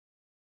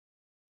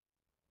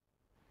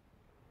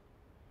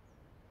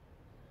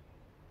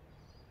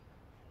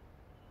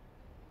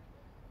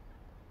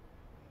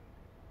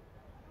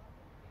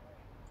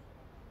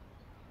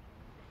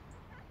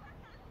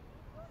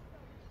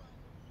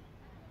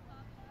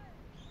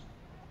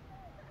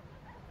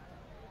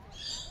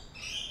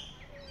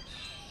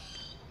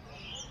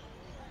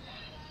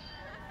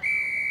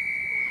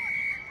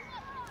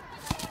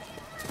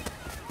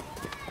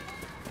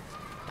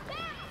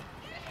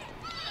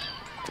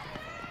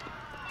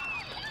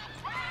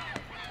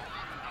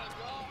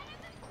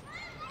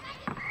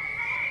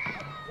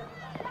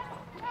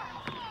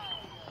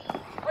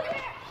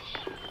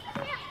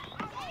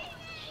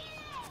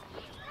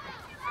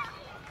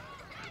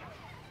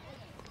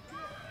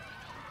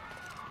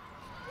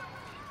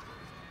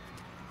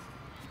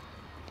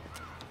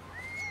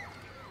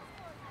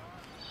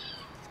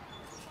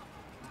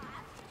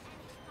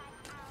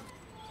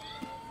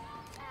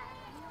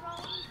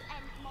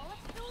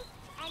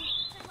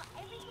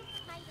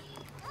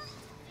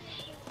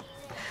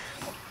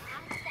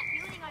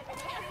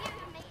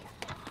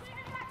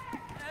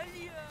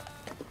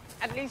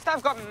At least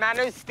I've got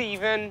manners,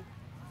 Stephen.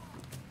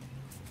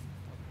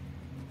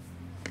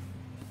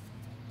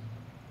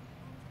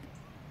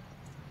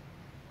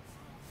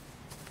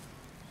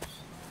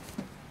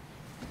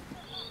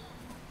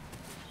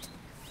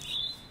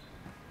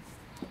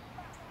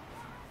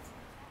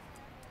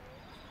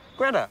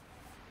 Greta.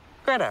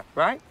 Greta,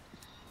 right?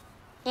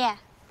 Yeah.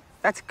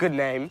 That's a good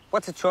name.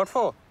 What's it short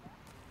for?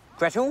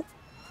 Gretel?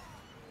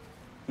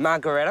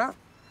 Margareta?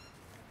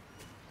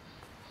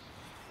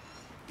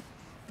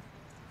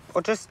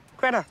 Or just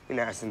Greta, you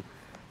know, as in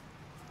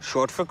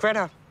short for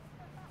Greta.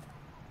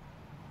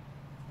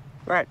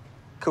 Right,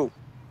 cool.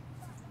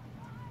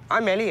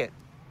 I'm Eilliot.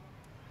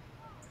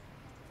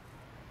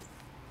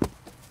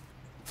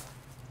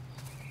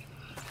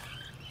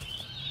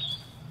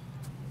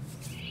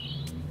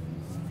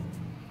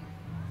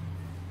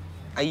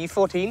 Are you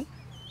 14?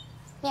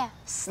 Yeah.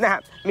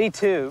 Snap, me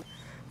too.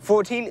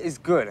 14 is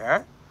good,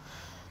 huh?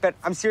 But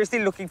I'm seriously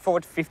looking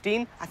forward to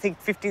 15. I think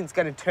 15's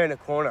gonna turn a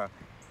corner.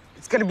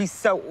 It's gonna be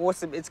so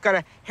awesome. It's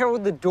gonna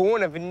herald the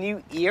dawn of a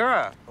new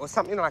era or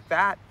something like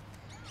that.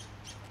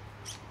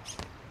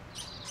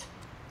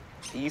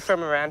 Are you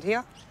from around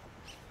here?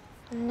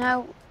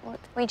 No,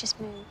 we just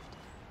moved.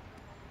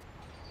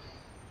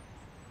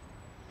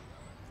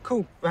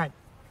 Cool, right.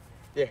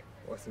 Yeah,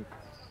 awesome.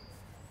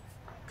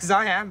 'Cause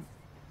I am.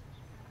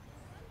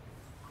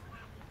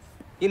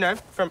 You know,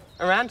 from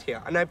around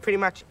here. I know pretty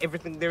much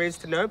everything there is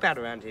to know about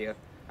around here.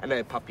 I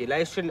know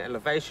population,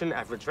 elevation,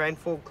 average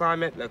rainfall,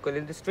 climate, local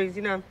industries,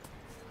 you know,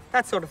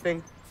 that sort of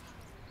thing.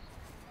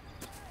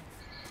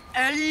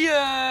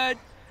 Eilliot!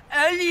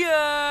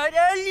 Eilliot!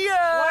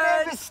 Eilliot!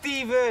 Whatever,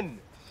 Stephen!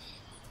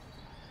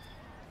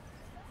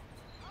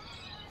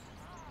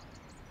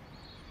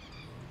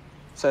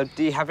 So,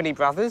 do you have any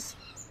brothers?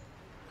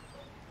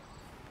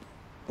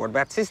 What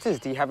about sisters?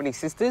 Do you have any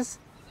sisters?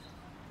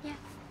 Yeah.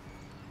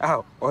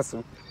 Oh,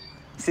 awesome.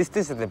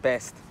 Sisters are the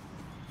best.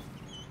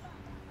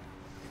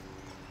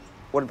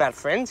 What about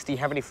friends? Do you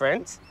have any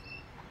friends?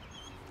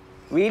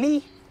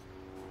 Really?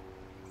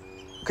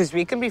 Because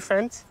we can be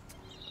friends.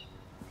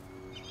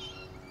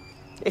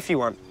 If you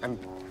want.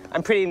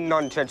 I'm pretty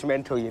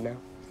non-judgmental, you know.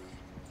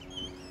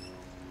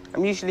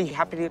 I'm usually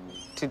happy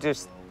to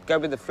just go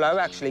with the flow,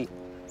 actually.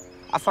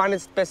 I find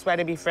it's the best way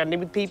to be friendly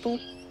with people.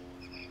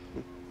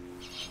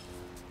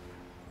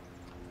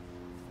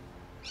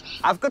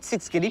 I've got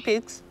 6 guinea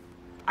pigs.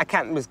 I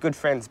count them as good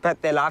friends,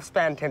 but their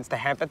lifespan tends to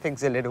hamper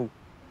things a little.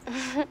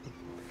 Mother,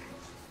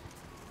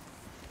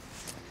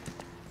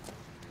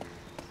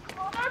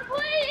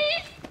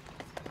 please!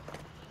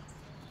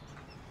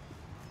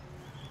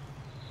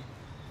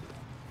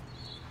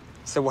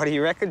 So what do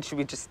you reckon? Should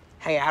we just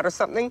hang out or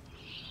something?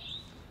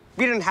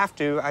 We don't have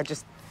to. I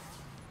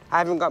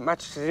haven't got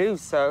much to do,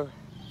 so...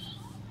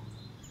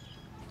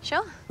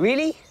 Sure.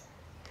 Really?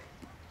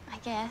 I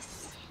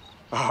guess.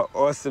 Oh,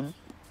 awesome.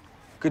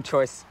 Good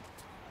choice.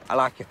 I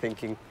like your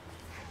thinking.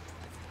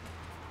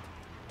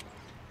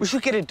 We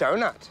should get a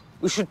donut.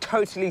 We should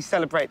totally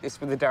celebrate this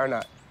with a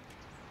donut.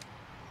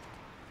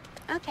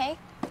 Okay.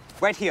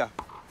 Wait here.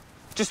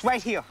 Just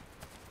wait here.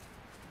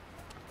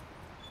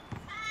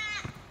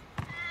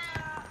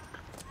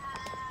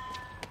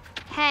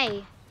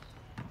 Hey.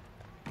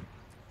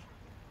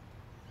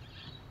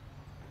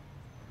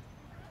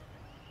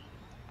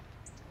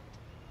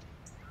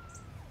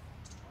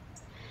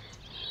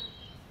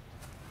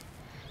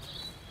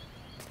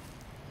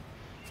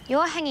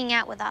 You're hanging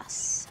out with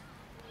us.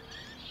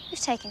 We've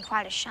taken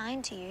quite a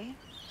shine to you.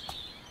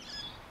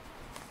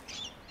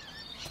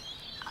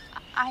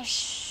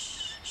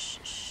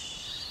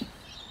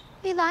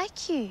 We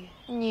like you,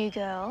 new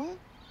girl.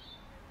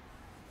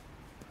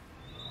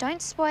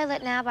 Don't spoil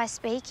it now by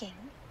speaking.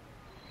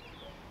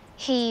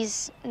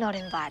 He's not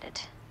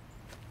invited.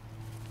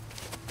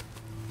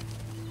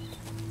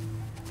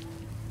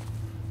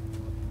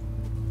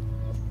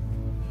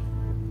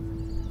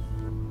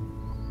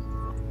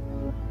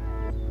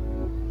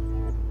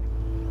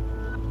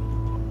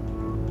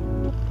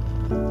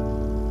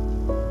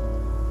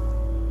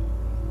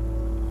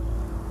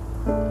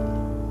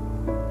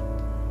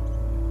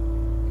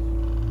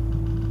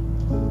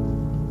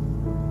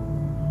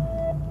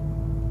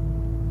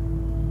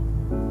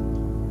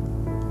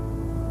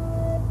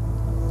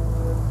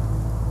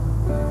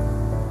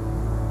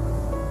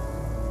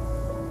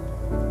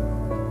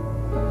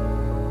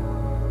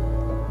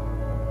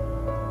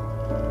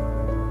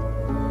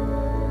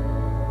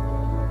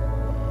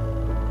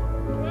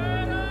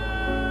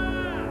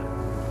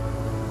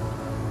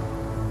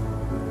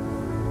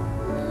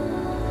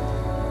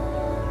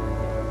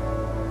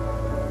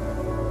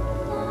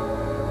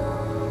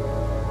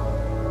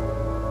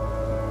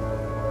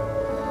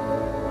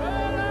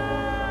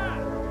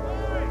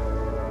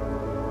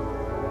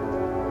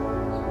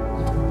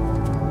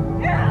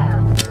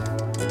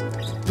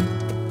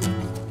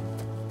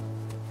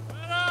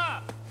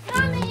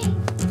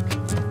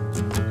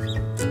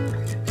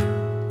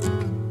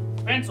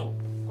 Pencil,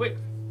 quick.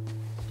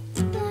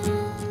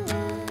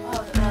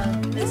 Oh,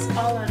 this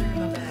all on